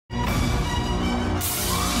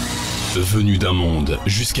Venu d'un monde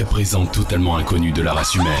jusqu'à présent totalement inconnu de la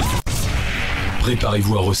race humaine,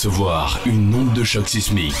 préparez-vous à recevoir une onde de choc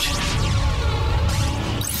sismique.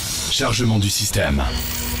 Chargement du système.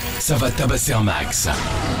 Ça va tabasser un max.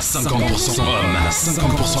 50% homme,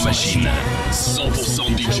 50% machine,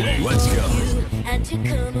 100% DJ. Let's go. And you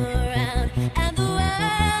come around and the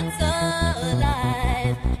world's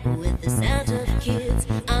alive with the sound of kids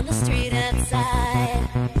on the street outside.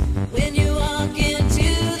 When you walk into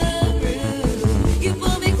the room, you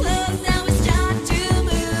pull me close, now we start to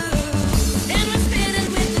move. And we're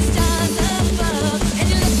spinning with the stars above. And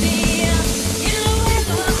you look me up, you know where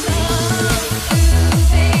we're going. Ooh,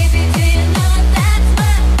 baby, do you know that's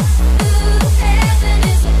what? Ooh, heaven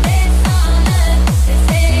is a place on earth. They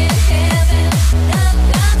say in heaven, love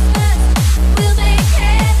comes first. We'll make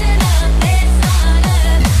heaven a place on earth.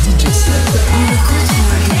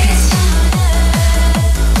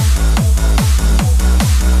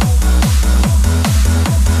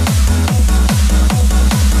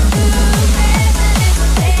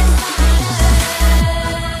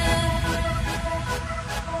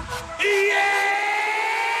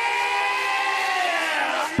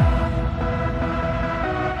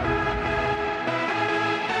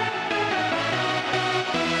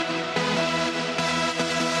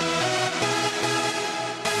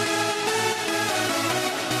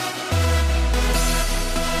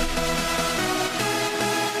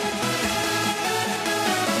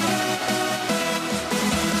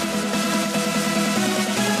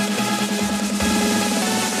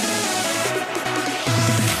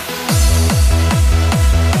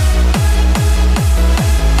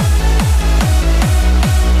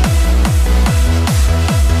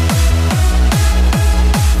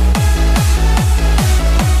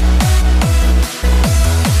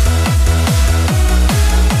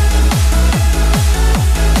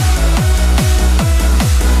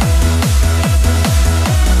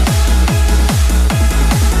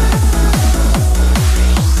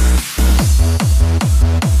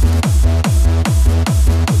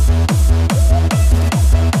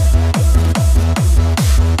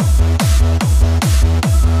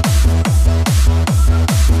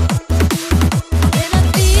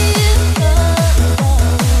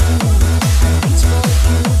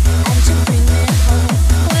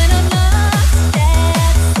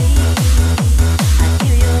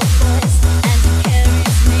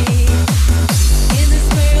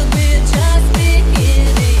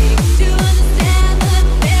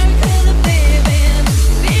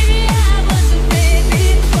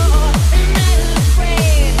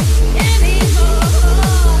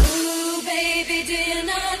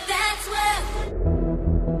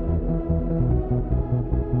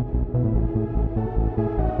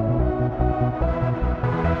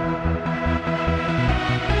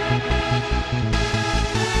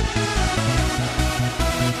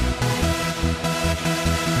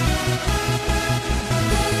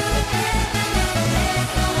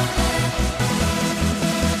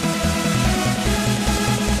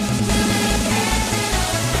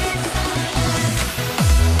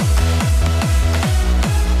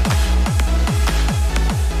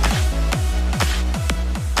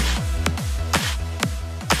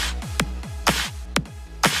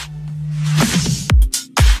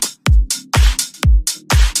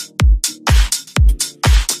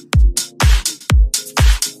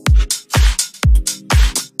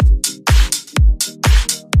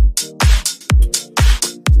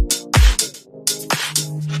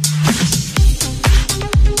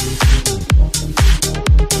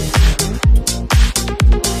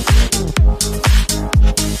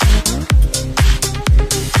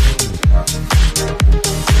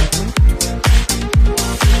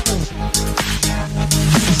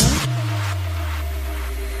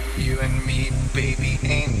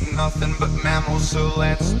 So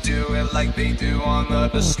let's do it like they do on the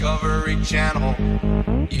Discovery Channel.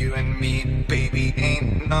 You and me, baby,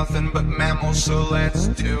 ain't nothing but mammals. So let's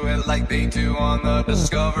do it like they do on the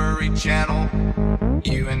Discovery Channel.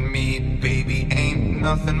 You and me, baby, ain't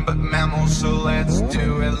nothing but mammals. So let's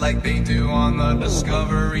do it like they do on the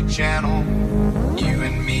Discovery Channel. You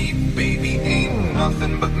and me, baby, ain't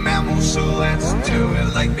nothing but mammals. So let's do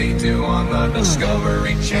it like they do on the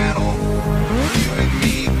Discovery Channel. You and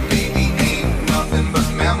me, baby, ain't nothing but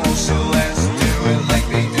mammals. So let's do it like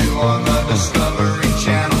they do on the Discovery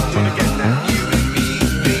Channel. You and me,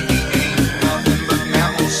 baby, ain't nothing but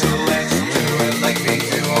mammals. So let's do it like they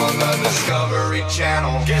do on the Discovery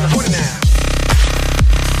Channel. Get the booty now.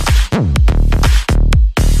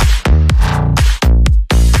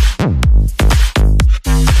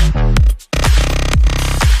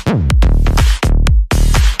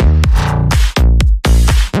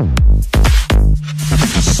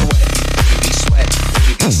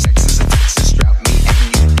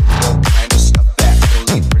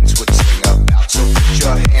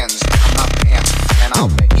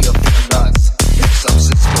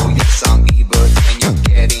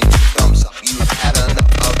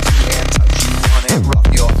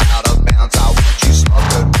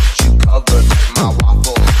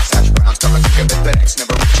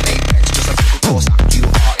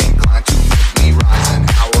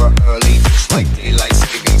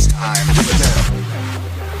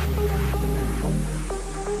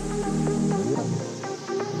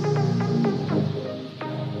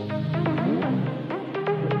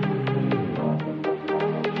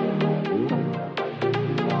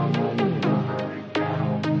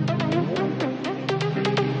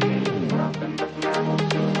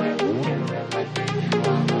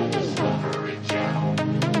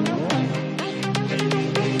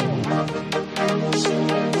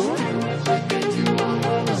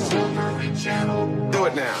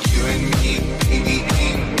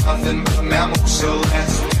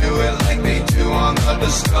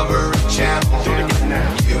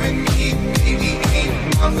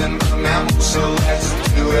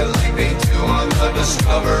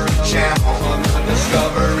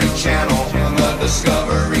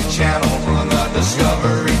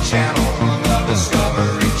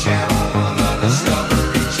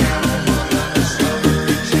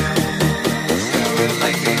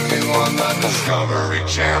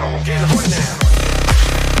 Discovery Channel. Get on now.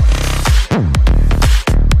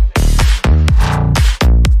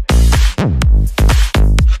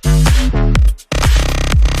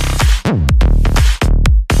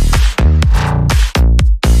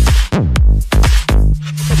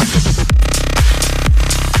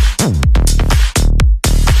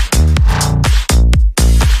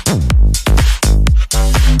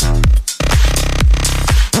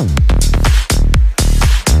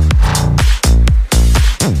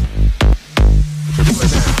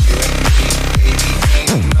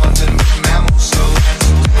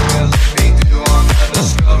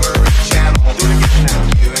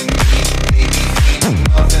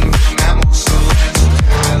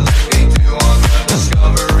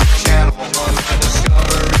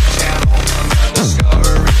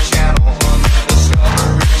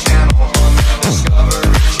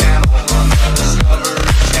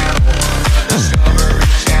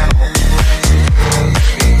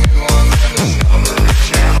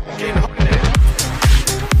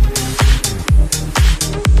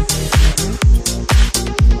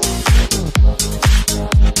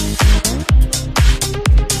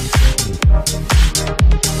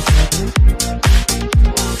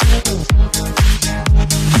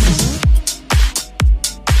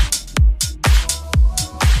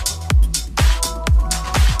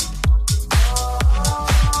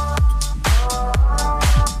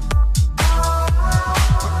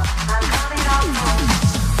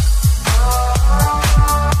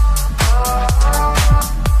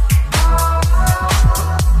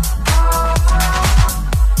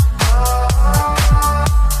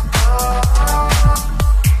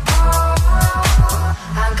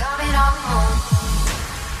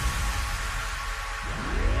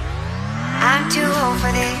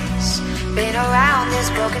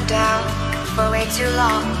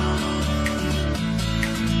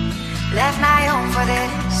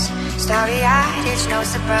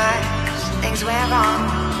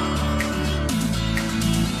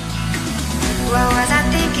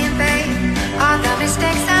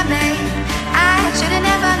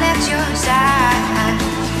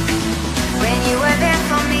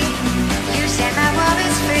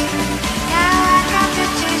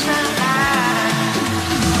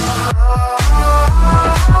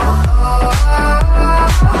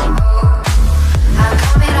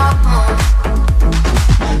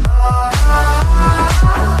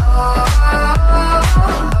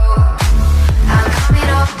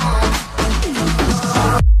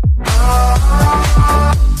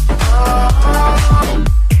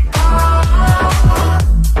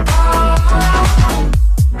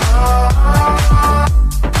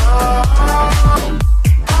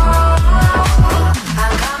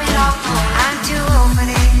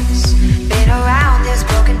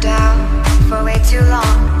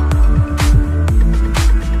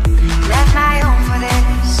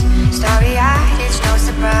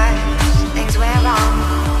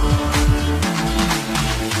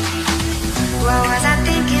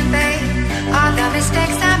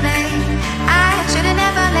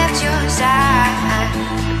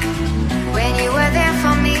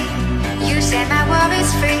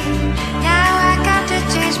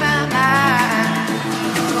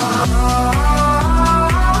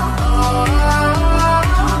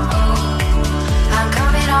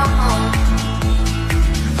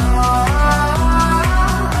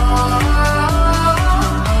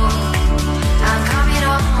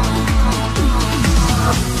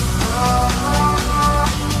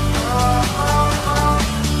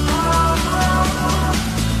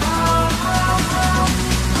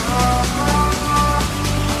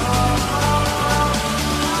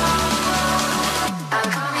 I'm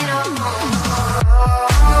coming home.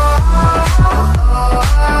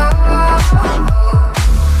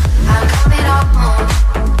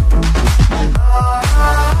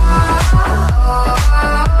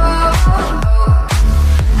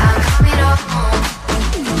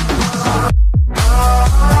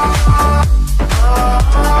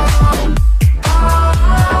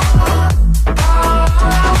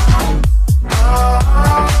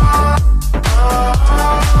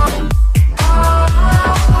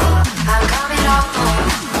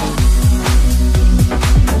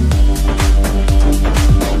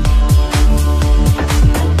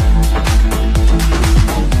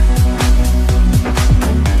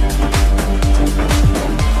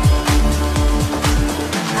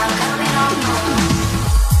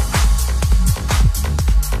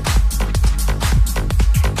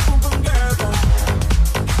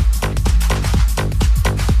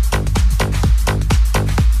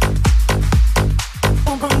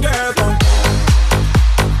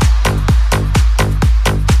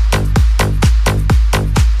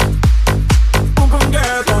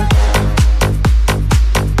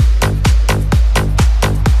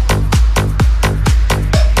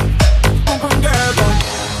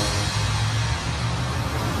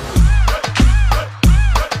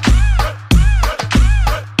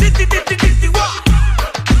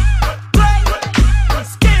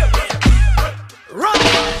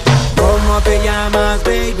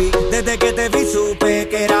 baby. Desde que te vi supe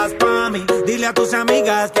que eras pa' mí. Dile a tus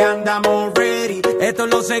amigas que andamos ready. Esto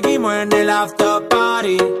lo seguimos en el after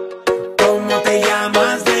party. ¿Cómo te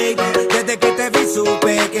llamas, baby? Desde que te vi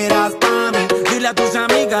supe que eras pa' mí. Dile a tus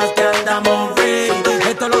amigas que andamos ready.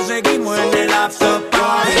 Esto lo seguimos en el after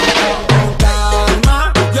party. Con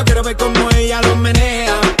calma, yo quiero ver cómo ella lo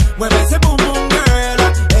menea. Mueve ese boom boom girl.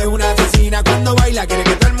 Es una asesina cuando baila, quiere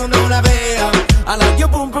que todo el mundo la vea. I like your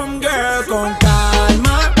boom boom girl. Con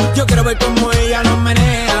calma, yo quiero ver cómo ella lo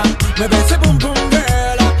menea. Mueve ese boom boom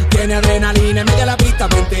girl. Tiene adrenalina, mete la pista,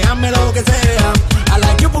 hazme lo que sea. I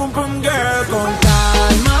like your boom boom girl. Con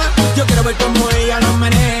calma, yo quiero ver cómo ella lo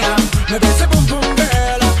menea. Mueve ese boom boom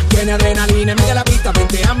girl. Tiene adrenalina, mete la pista,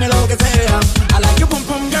 hazme lo que sea. I like your boom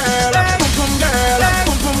boom girl. Boom boom girl.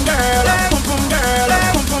 Boom boom girl. Boom boom girl.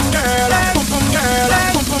 Boom boom girl. Boom boom girl.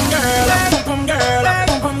 Boom boom girl. Boom boom girl.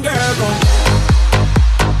 Boom boom girl.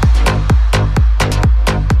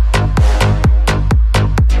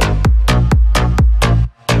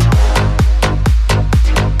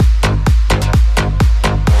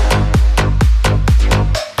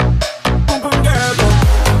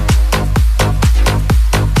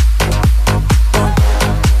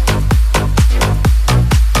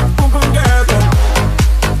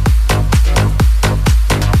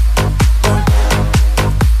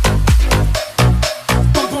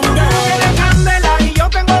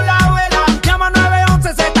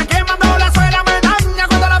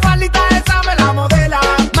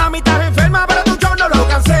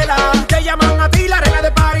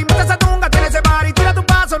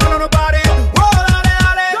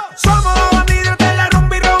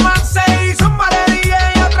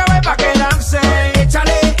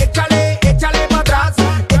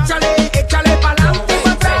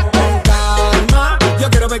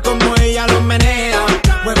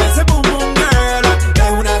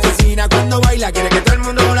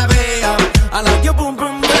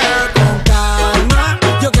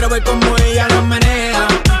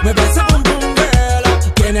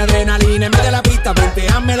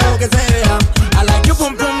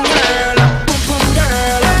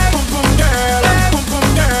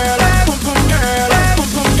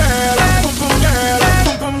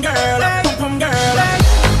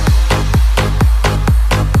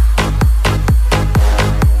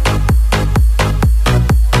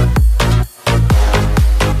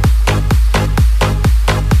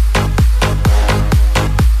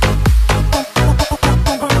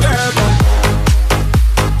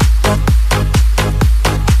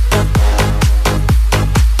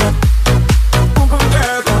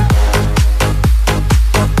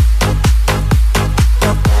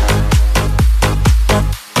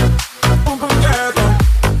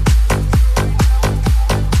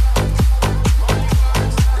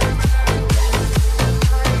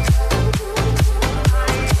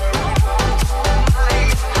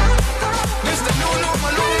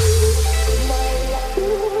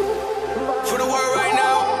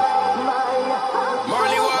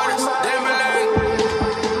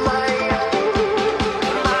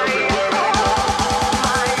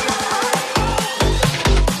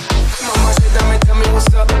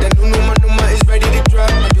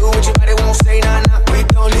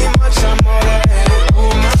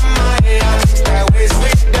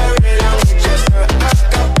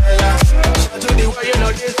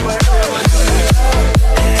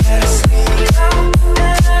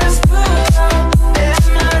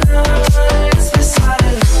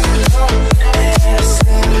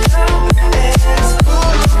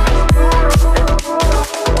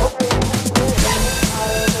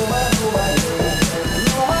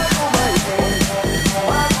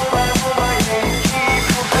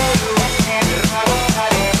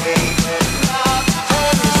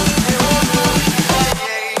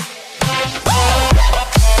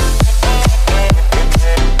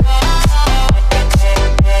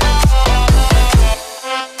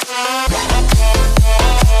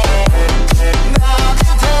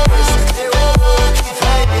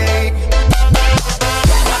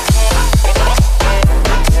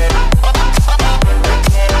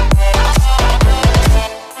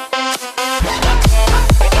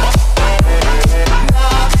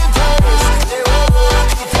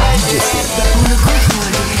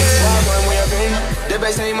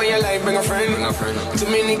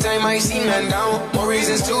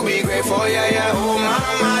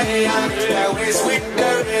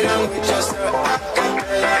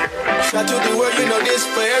 Shout to the world, you know this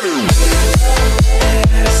for everyone.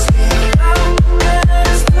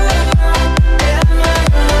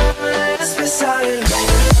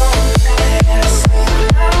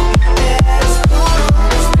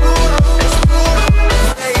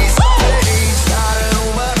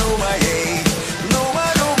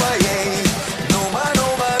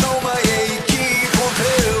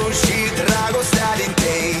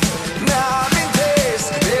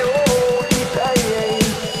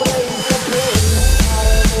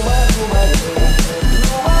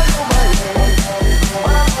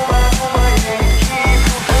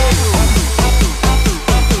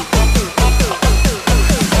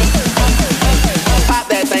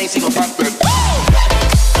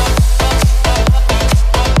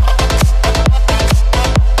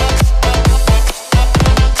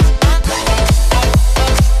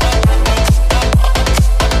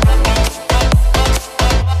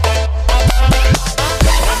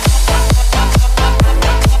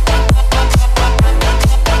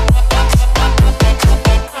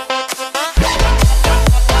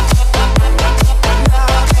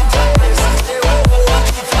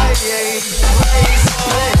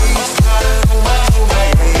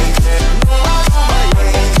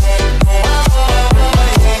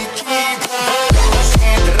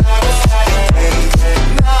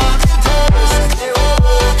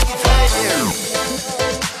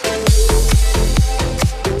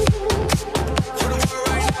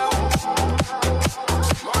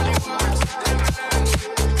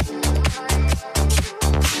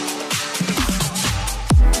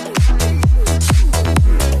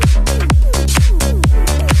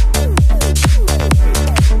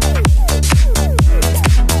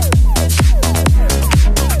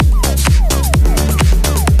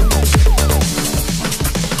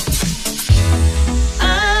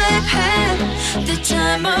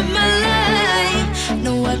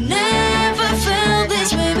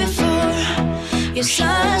 Yes,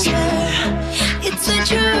 I swear it's the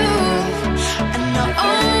truth, and I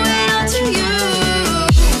owe it all to you.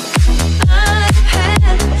 I've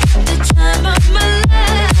had the time of my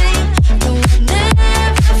life. No one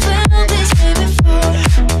ever felt this way before.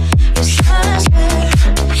 Yes, I swear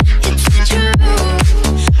it's the truth,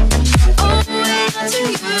 and I owe it all to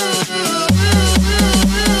you.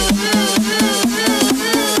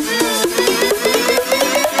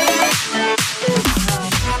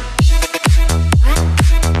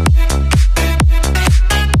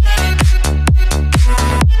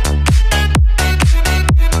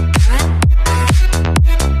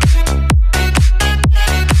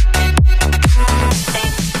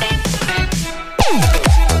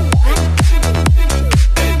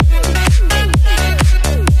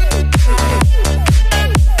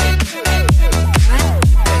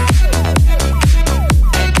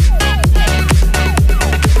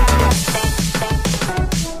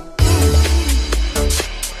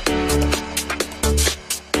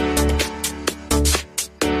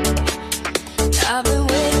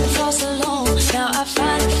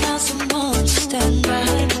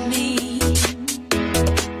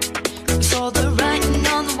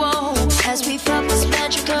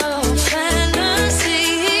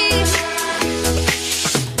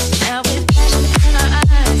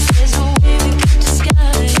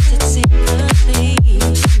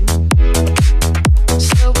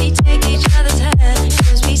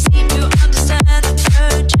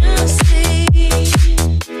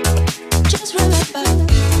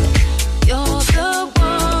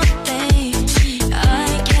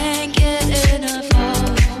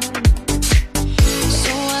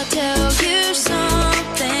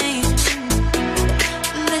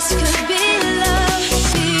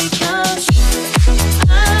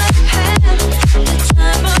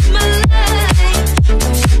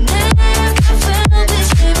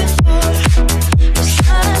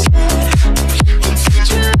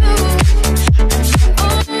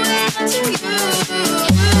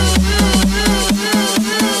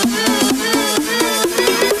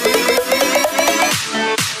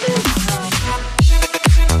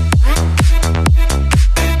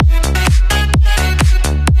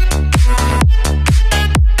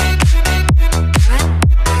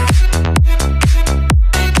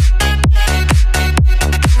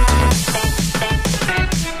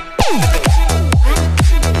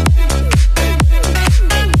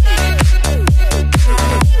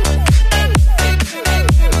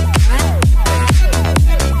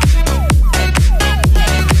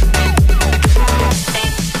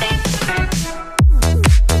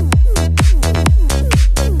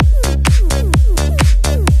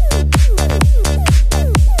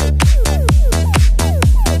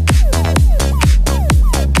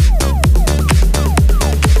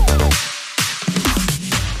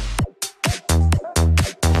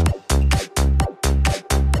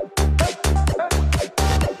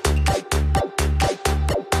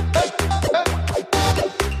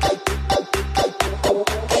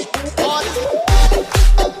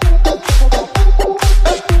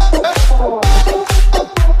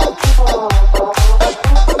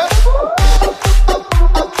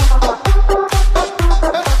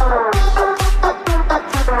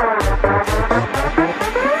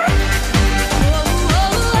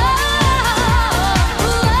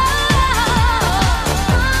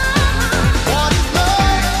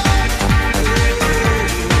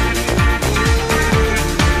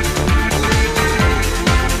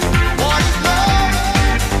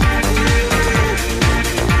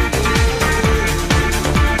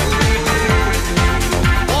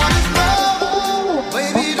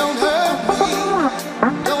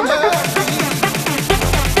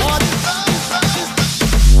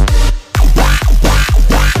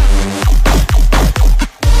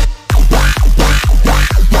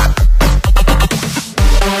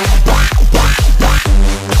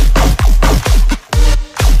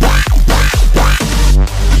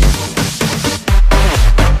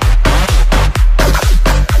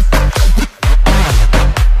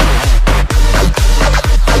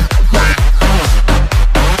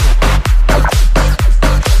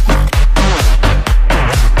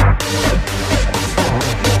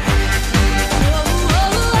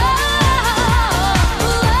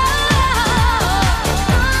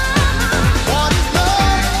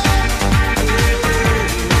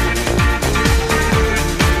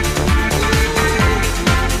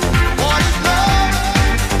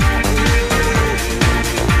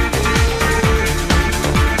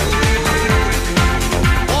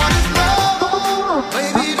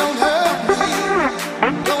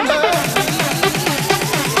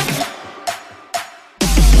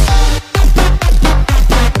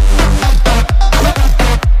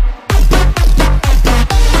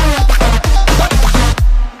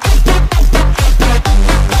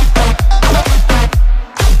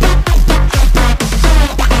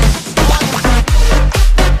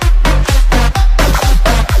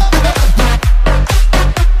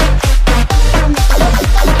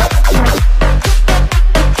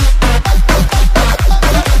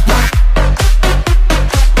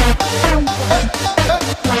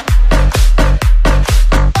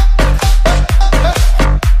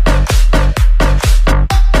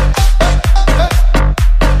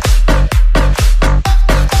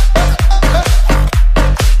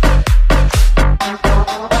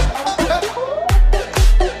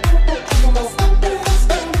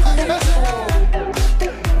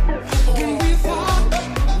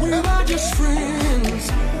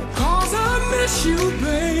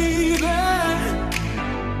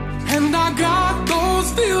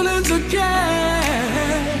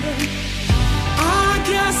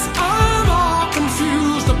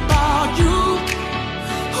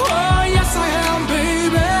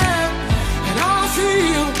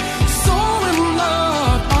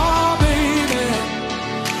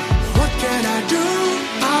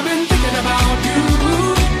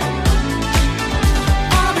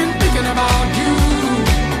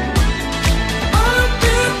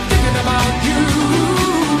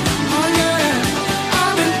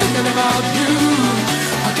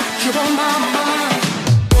 on my mind.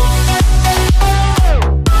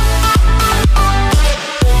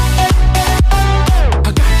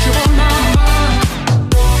 I got you on my mind.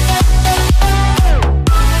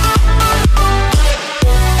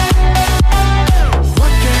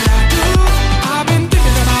 What can I do? I've been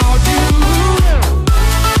thinking about you.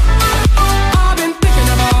 I've been thinking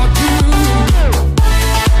about you.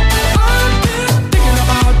 I've been thinking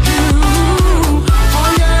about you. Oh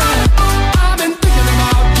yeah, I've been thinking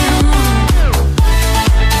about you.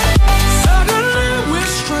 Suddenly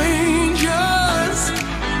we're strangers.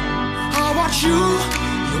 I watch you,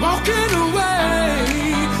 you're walking away.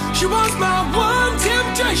 She was my one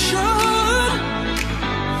temptation,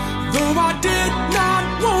 though I did not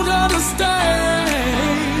want her to stay.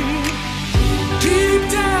 Deep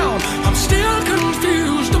down, I'm still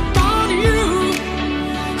confused about you.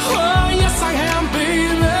 Oh, yes, I am,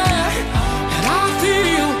 baby. And I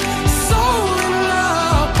feel so in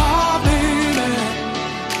love, oh, baby.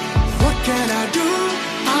 What can I do?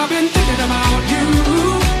 I've been thinking about you.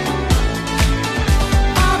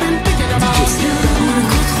 I've been thinking about you.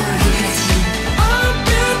 I've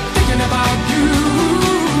been thinking about you.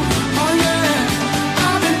 Oh, yeah.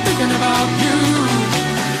 I've been thinking about you.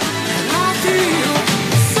 And I feel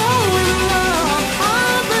so in love,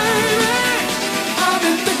 oh, baby. I've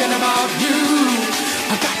been thinking about you.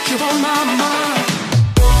 I got you on my mind.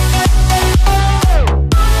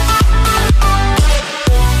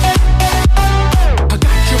 I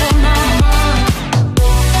got you on my mind.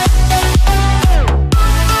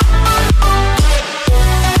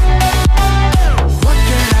 What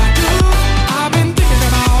can I do? I've been thinking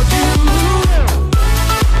about you.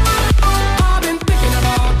 I've been thinking about you. I've been thinking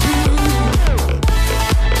about you.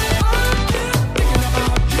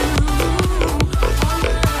 Oh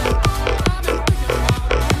yeah, I've been thinking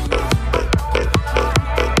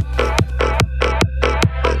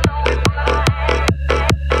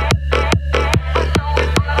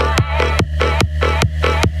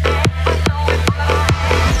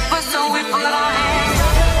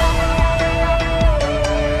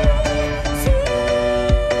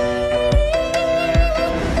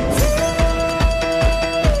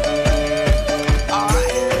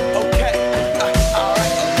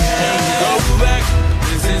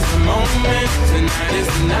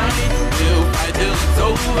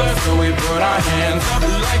So we put our hands up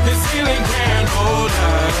like the ceiling can't hold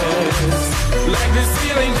us. Like the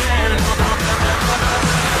ceiling can't hold us.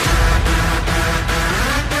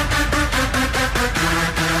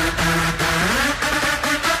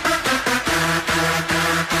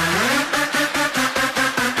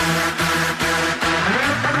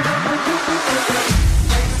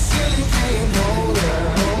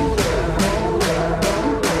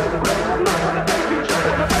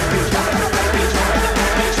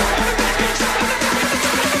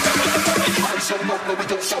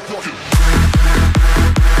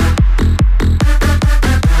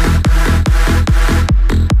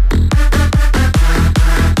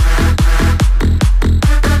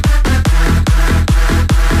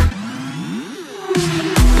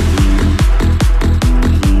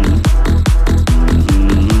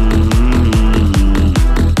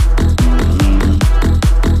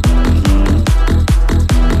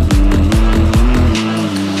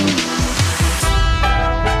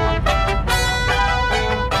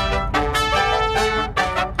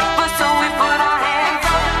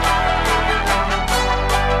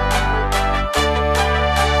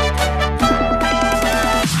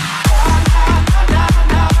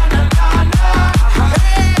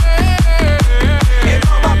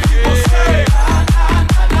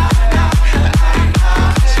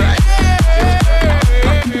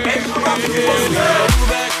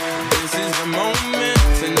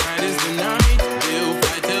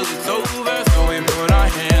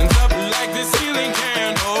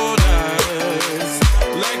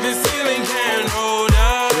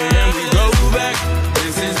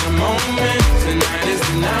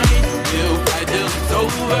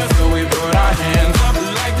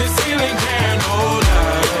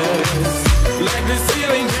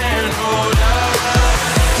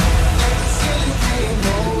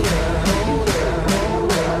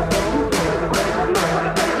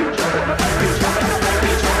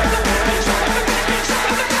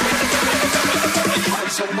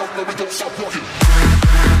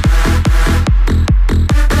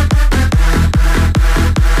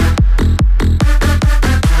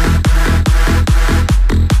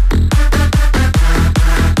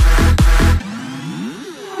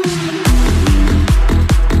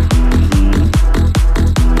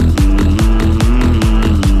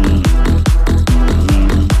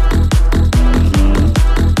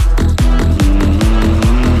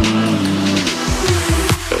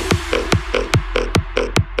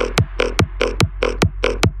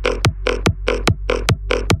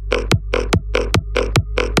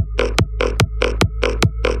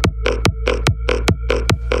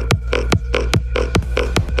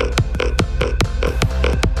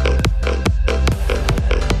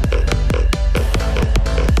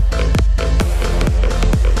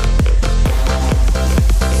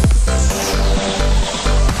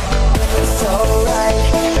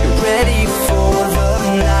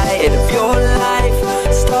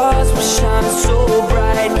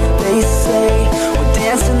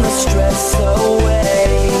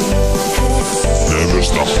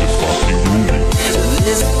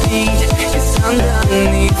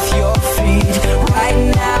 underneath your feet. Right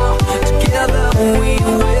now, together we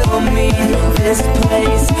will meet. This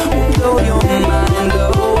place will blow your mind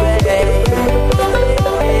away.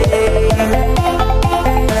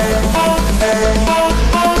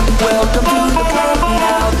 Welcome to the club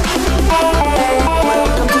now.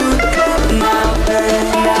 Welcome to the club now.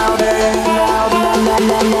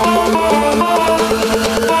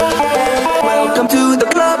 Welcome to the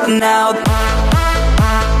club now.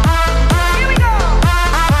 Here we go.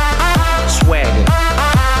 Swagger.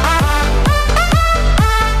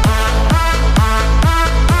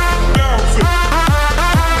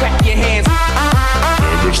 Clap your hands.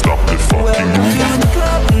 Never stop the fucking Welcome moving. to the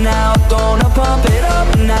club now. Gonna pump it up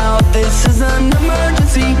now. This is an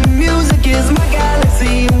emergency. Music is my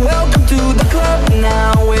galaxy. Welcome to the club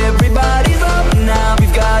now. Everybody's up now.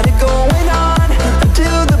 We've got it going on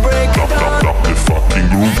until the break of dawn. Stop the fucking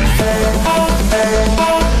moving.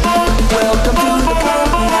 Welcome to the club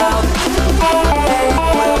now.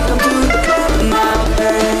 Welcome to the club now.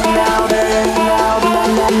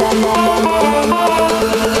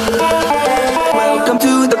 Welcome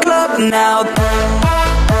to the club now.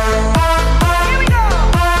 Here we go.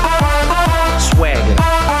 Swagger.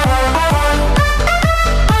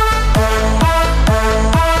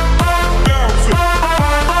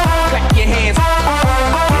 Clap your hands.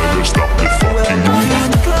 Never stop the fucking Welcome moving.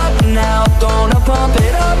 to the club now. Gonna pump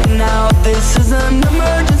it up now. This is an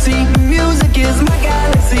emergency. Music is my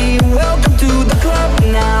galaxy. Welcome to the club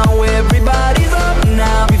now. Everybody's up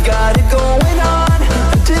now. We've got it going on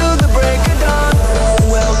until the break of dawn.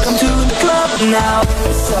 Welcome to the club now.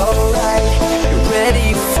 It's alright. You're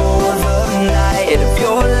ready for the night of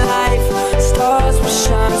your life. Stars will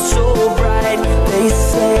shine so bright. They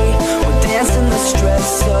say we're dancing the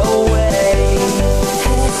stress away.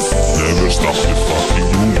 Never stop the fucking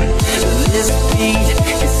moving. This beat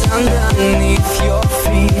is underneath your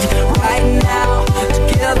feet. Right now,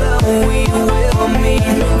 together we will meet.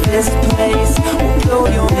 This place will blow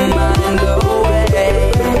your mind away.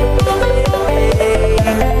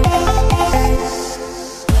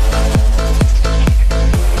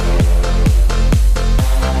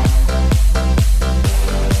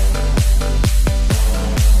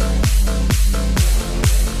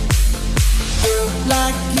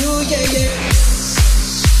 Like you, yeah, yeah.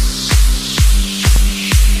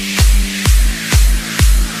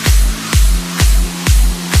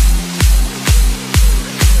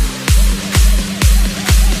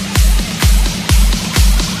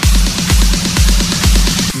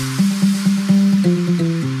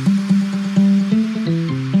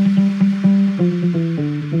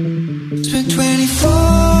 Spent 24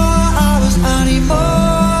 hours, I need more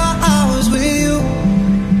hours with you.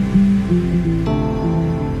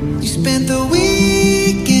 You spent the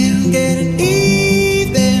weekend getting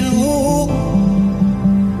even. Ooh.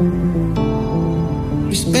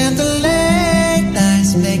 We spent the late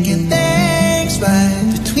nights making things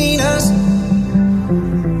right between us.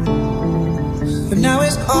 But now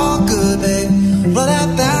it's all good, babe. Roll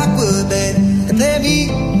that backward, babe, and let me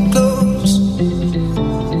close.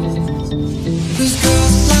 Cause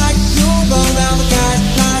girls like you roll down the guys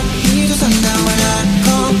like me till sundown. When I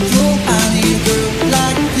come through, I need a girl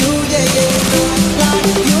like you, yeah, yeah. Girls like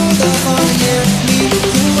you, the fun, yeah. Me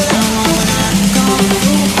do what I want. When I come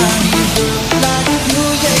through, I need a girl like you,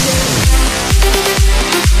 yeah, yeah.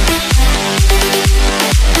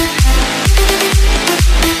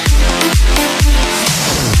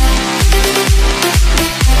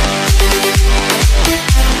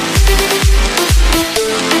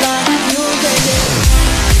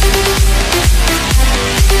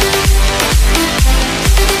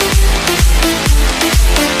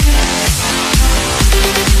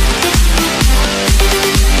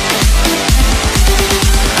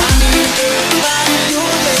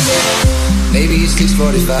 Maybe it's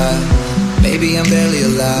 6:45, maybe I'm barely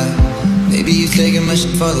alive. Maybe you're taking my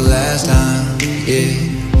shit for the last time, yeah.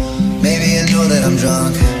 Maybe I know that I'm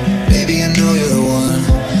drunk, maybe I know you're the one.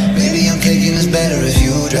 Maybe I'm thinking it's better if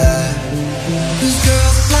you drive. Cause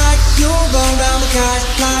girls like you roll down the guys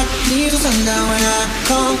like me till sundown. When I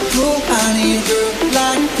come through, I need a girl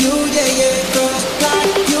like you, yeah, yeah. Girls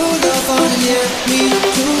like you, the fun, yeah. Me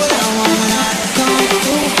do what I want. When I come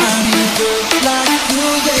through, I need a girl like you,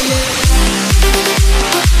 yeah, yeah.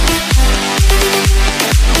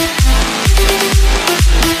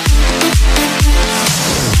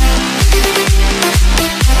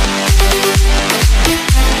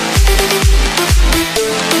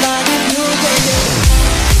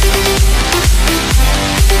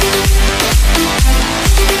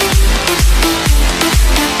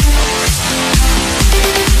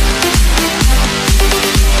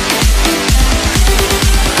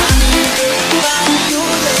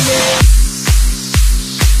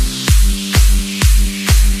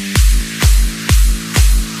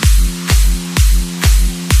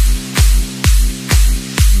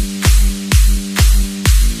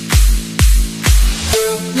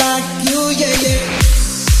 like you, yeah, yeah.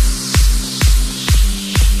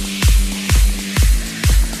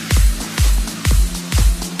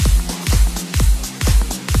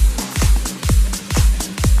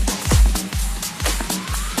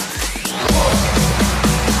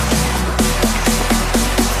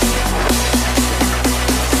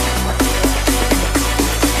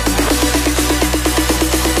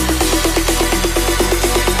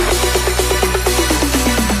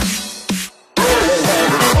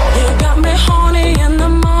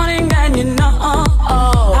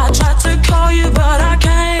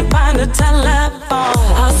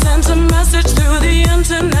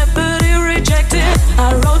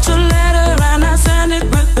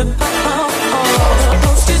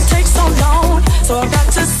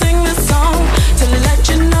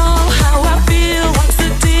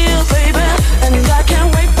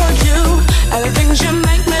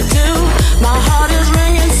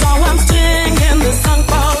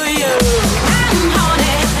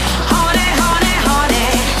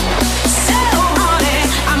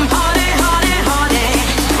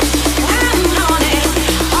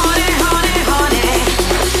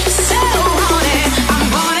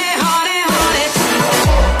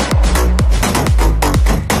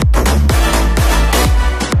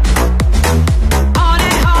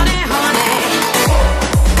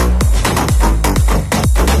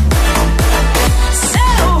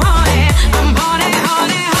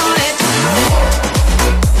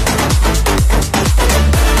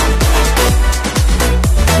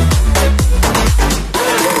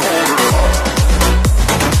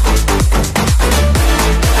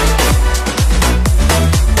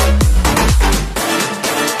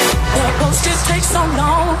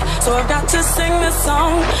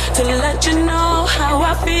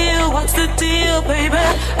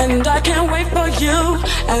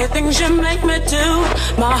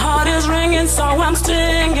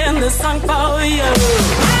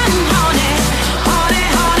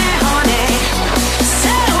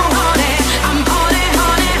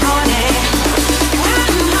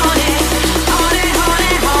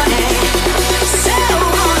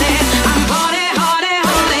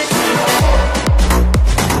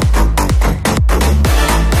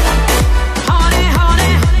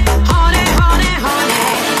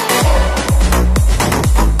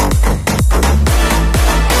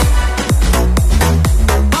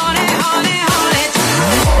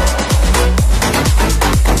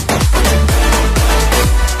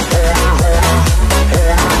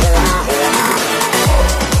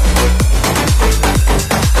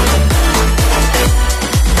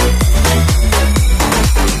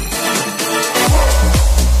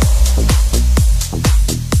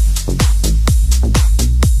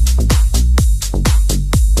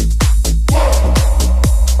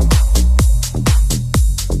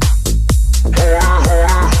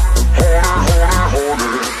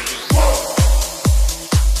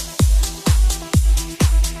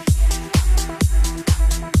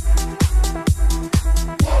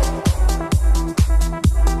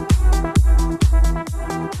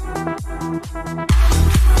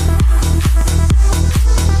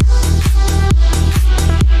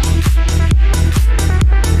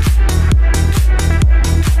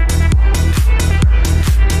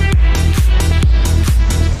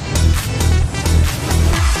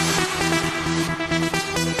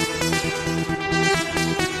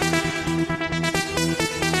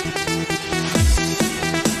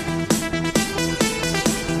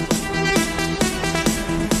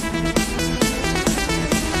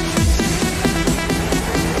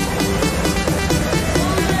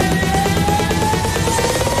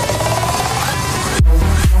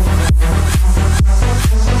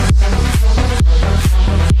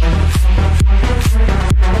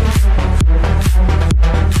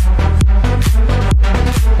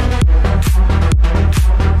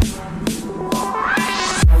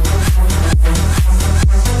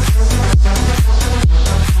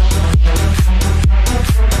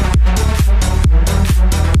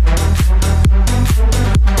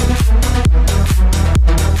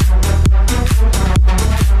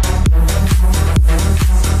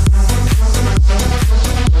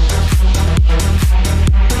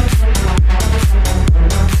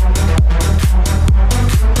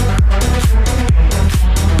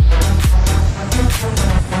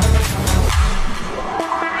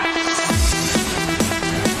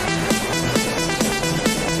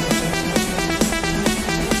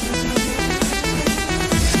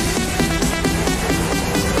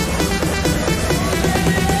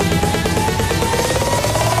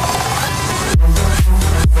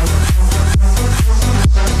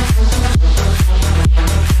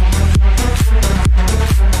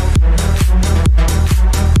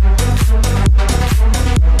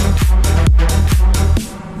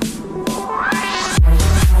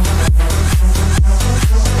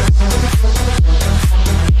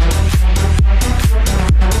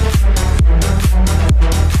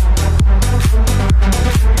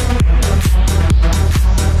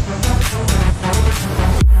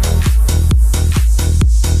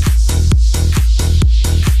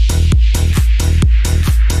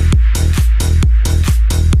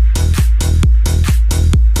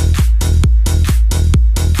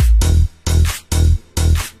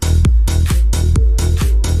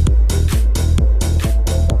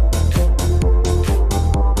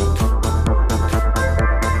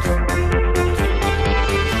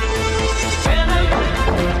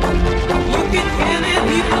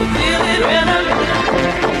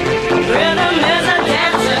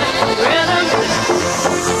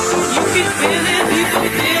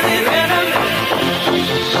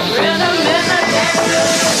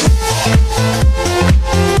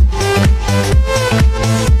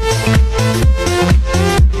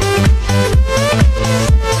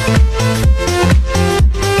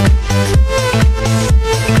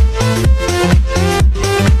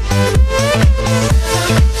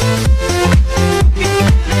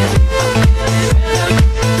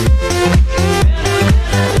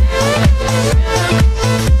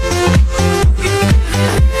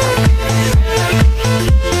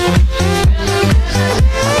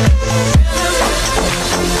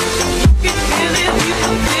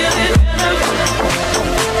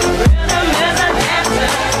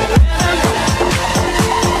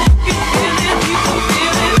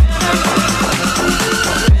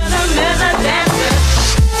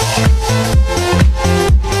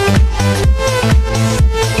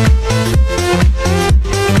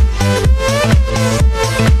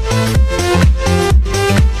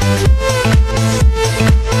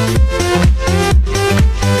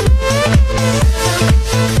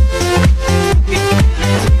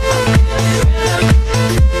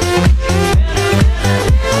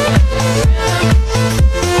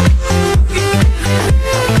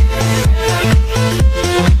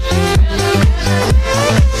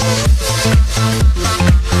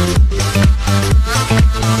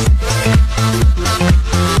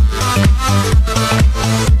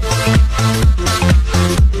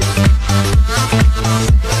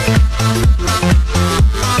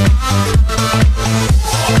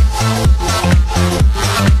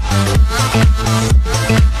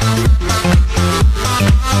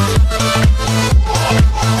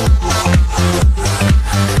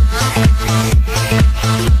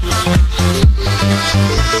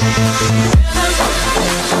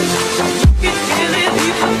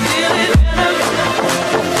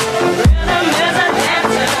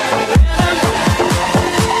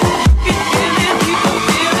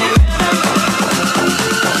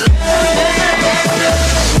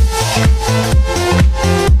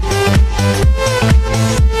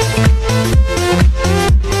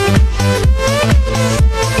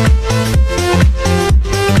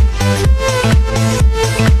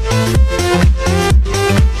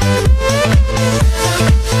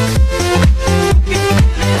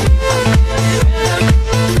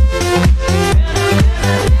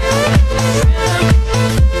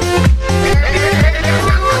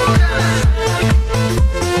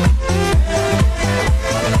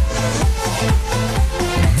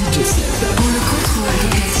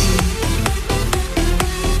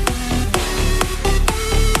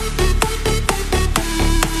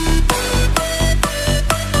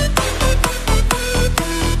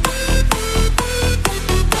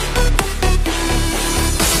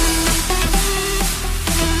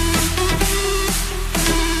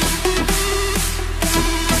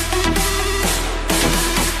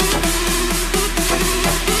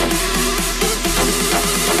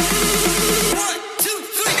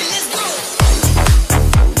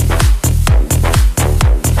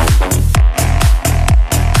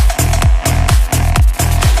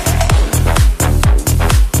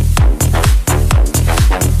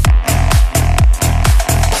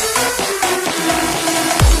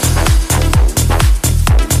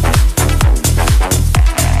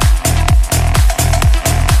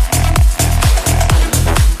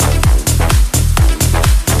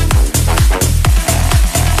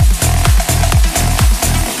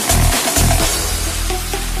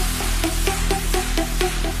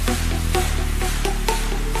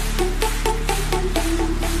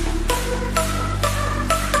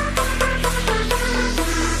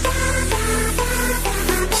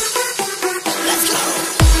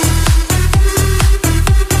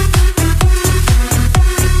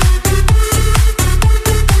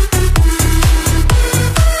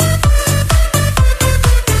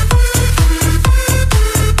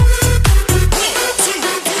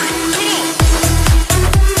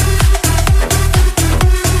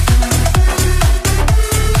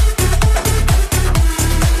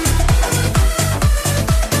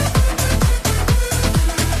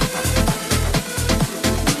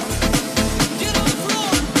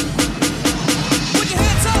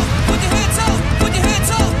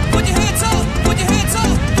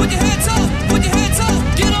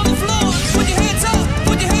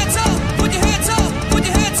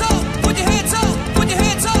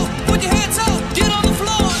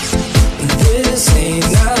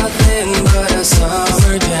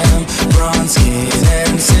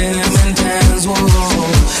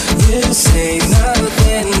 This ain't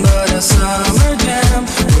nothing but a summer jam.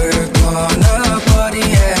 We're gonna party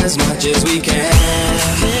as much as we can.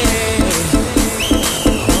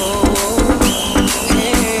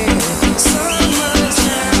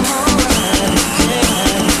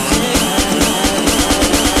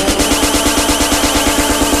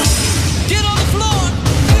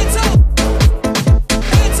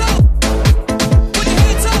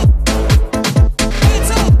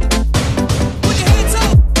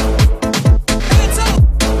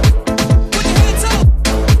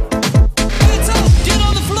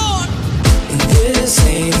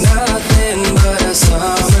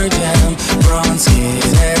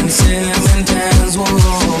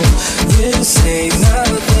 This ain't nothing